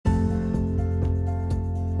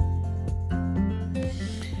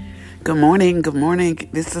Good morning. Good morning.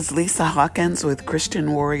 This is Lisa Hawkins with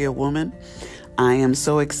Christian Warrior Woman. I am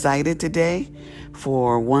so excited today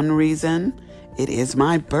for one reason. It is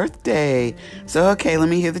my birthday. So, okay, let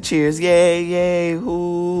me hear the cheers. Yay, yay,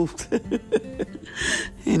 whoo.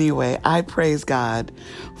 Anyway, I praise God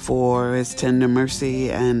for his tender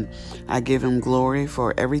mercy and I give him glory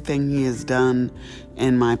for everything he has done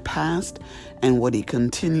in my past and what he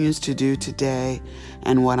continues to do today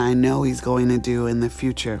and what I know he's going to do in the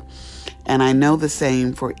future. And I know the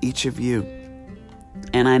same for each of you.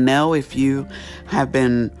 And I know if you have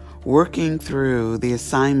been working through the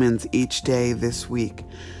assignments each day this week,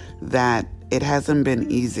 that it hasn't been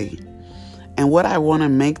easy. And what I want to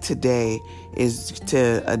make today is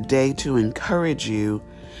a day to encourage you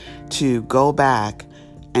to go back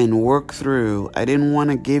and work through. I didn't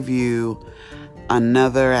want to give you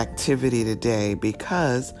another activity today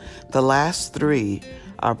because the last three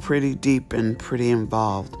are pretty deep and pretty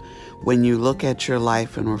involved. When you look at your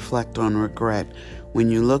life and reflect on regret, when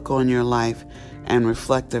you look on your life and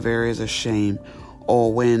reflect of areas of shame,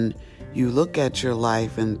 or when you look at your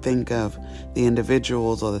life and think of the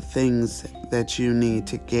individuals or the things that you need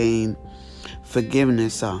to gain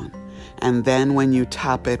forgiveness on. And then when you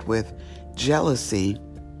top it with jealousy,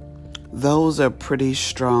 those are pretty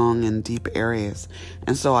strong and deep areas.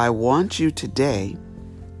 And so I want you today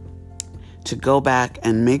to go back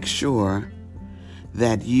and make sure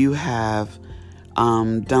that you have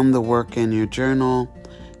done the work in your journal,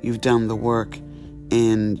 you've done the work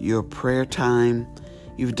in your prayer time,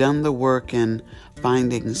 you've done the work in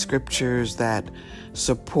finding scriptures that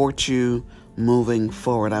support you moving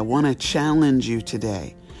forward. I want to challenge you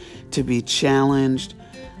today to be challenged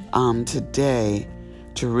today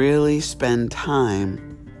to really spend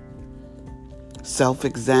time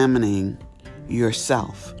self-examining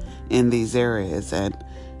yourself in these areas.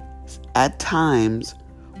 At times,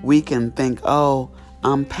 we can think, oh,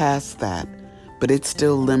 I'm past that, but it's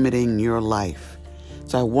still limiting your life.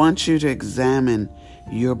 So I want you to examine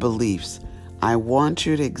your beliefs. I want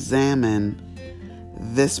you to examine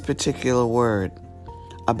this particular word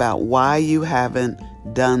about why you haven't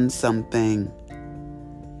done something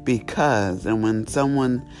because. And when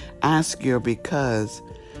someone asks your because,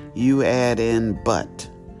 you add in but.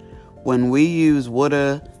 When we use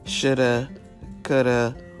woulda, shoulda,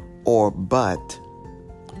 coulda, or but,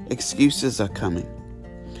 excuses are coming.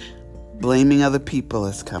 Blaming other people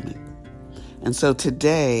is coming. And so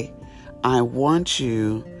today, I want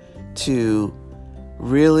you to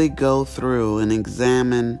really go through and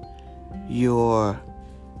examine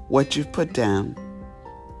what you've put down.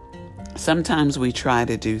 Sometimes we try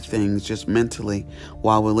to do things just mentally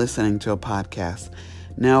while we're listening to a podcast.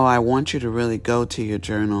 No, I want you to really go to your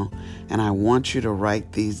journal and I want you to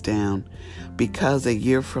write these down, because a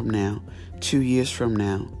year from now, 2 years from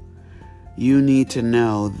now, you need to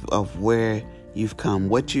know of where you've come,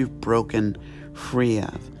 what you've broken free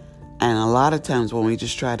of. And a lot of times when we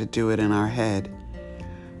just try to do it in our head,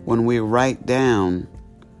 when we write down,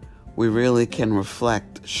 we really can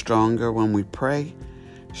reflect stronger when we pray,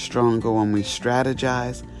 stronger when we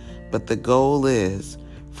strategize. But the goal is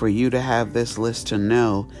for you to have this list to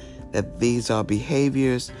know that these are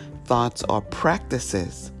behaviors, thoughts, or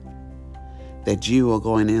practices that you are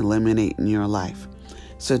going to eliminate in your life.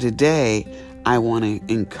 So today, I want to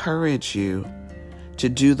encourage you to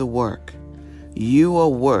do the work. You are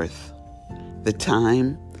worth the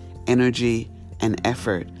time, energy, and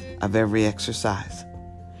effort of every exercise.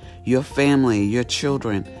 Your family, your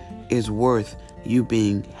children is worth you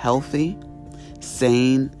being healthy,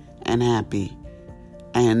 sane, and happy,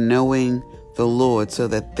 and knowing the Lord so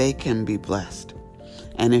that they can be blessed.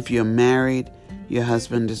 And if you're married, your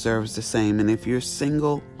husband deserves the same. And if you're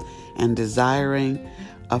single and desiring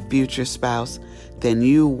a future spouse, then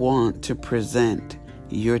you want to present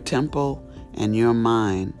your temple and your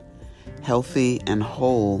mind healthy and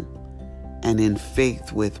whole and in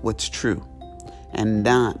faith with what's true and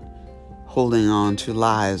not holding on to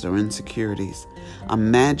lies or insecurities.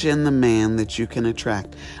 Imagine the man that you can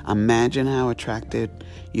attract. Imagine how attracted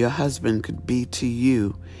your husband could be to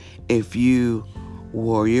you if you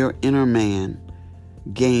were your inner man,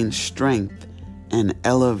 gained strength, and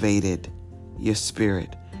elevated your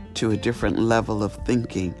spirit to a different level of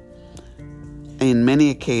thinking. In many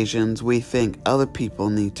occasions, we think other people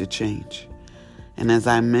need to change. And as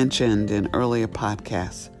I mentioned in earlier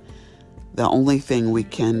podcasts, the only thing we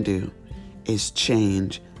can do is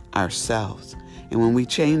change ourselves. And when we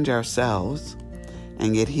change ourselves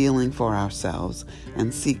and get healing for ourselves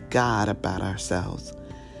and seek God about ourselves,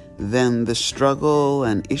 then the struggle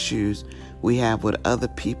and issues we have with other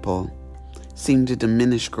people seem to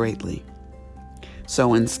diminish greatly.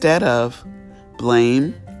 So instead of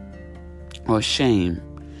blame or shame,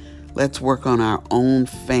 let's work on our own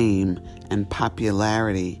fame and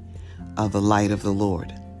popularity of the light of the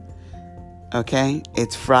Lord. Okay?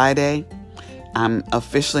 It's Friday. I'm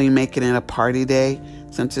officially making it a party day.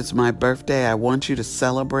 Since it's my birthday, I want you to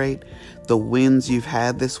celebrate the wins you've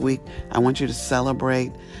had this week. I want you to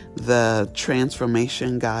celebrate the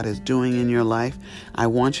transformation God is doing in your life. I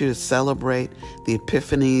want you to celebrate the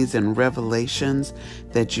epiphanies and revelations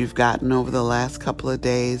that you've gotten over the last couple of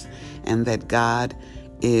days and that God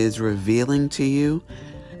is revealing to you.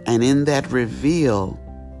 And in that reveal,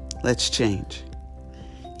 let's change.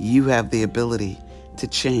 You have the ability to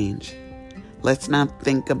change. Let's not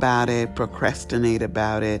think about it, procrastinate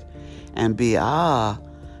about it, and be,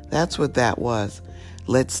 that's what that was.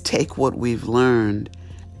 Let's take what we've learned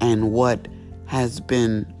and what has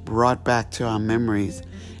been brought back to our memories,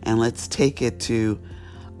 and let's take it to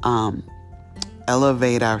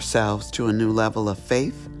elevate ourselves to a new level of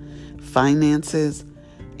faith, finances,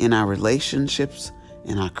 in our relationships,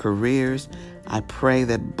 in our careers. I pray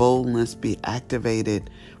that boldness be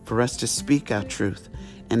activated for us to speak our truth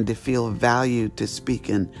and to feel valued to speak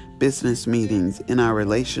in business meetings, in our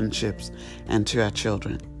relationships, and to our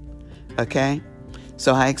children. Okay?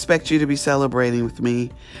 So I expect you to be celebrating with me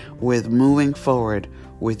with moving forward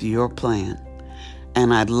with your plan.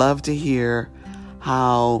 And I'd love to hear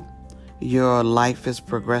how your life is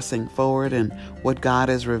progressing forward and what God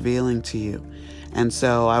is revealing to you. And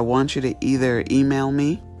so I want you to either email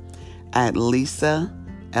me at Lisa,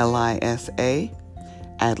 Lisa,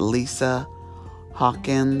 at Lisa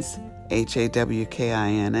Hawkins,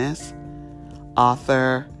 Hawkins,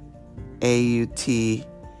 author,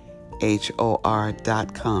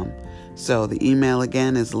 author.com. So the email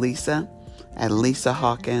again is Lisa at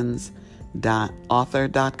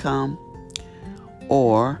lisahawkins.author.com.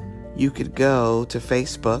 Or you could go to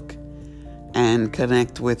Facebook and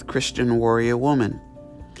connect with Christian Warrior Woman.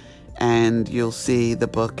 And you'll see the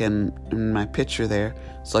book and my picture there,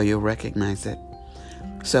 so you'll recognize it.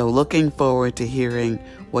 So looking forward to hearing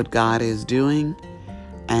what God is doing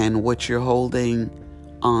and what you're holding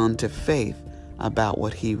on to faith about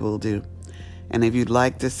what He will do. And if you'd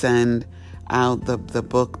like to send out the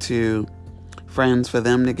book to friends for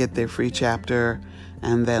them to get their free chapter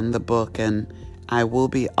and then the book, and I will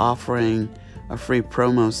be offering a free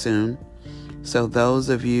promo soon. So those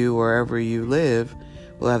of you wherever you live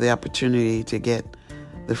will have the opportunity to get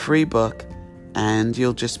the free book, and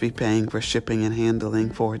you'll just be paying for shipping and handling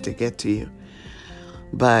for it to get to you.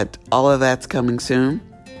 But all of that's coming soon,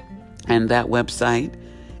 and that website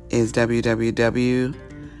is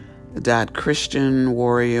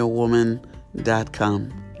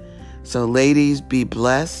www.christianwarriorwoman.com. So ladies, be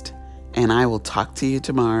blessed, and I will talk to you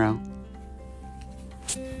tomorrow.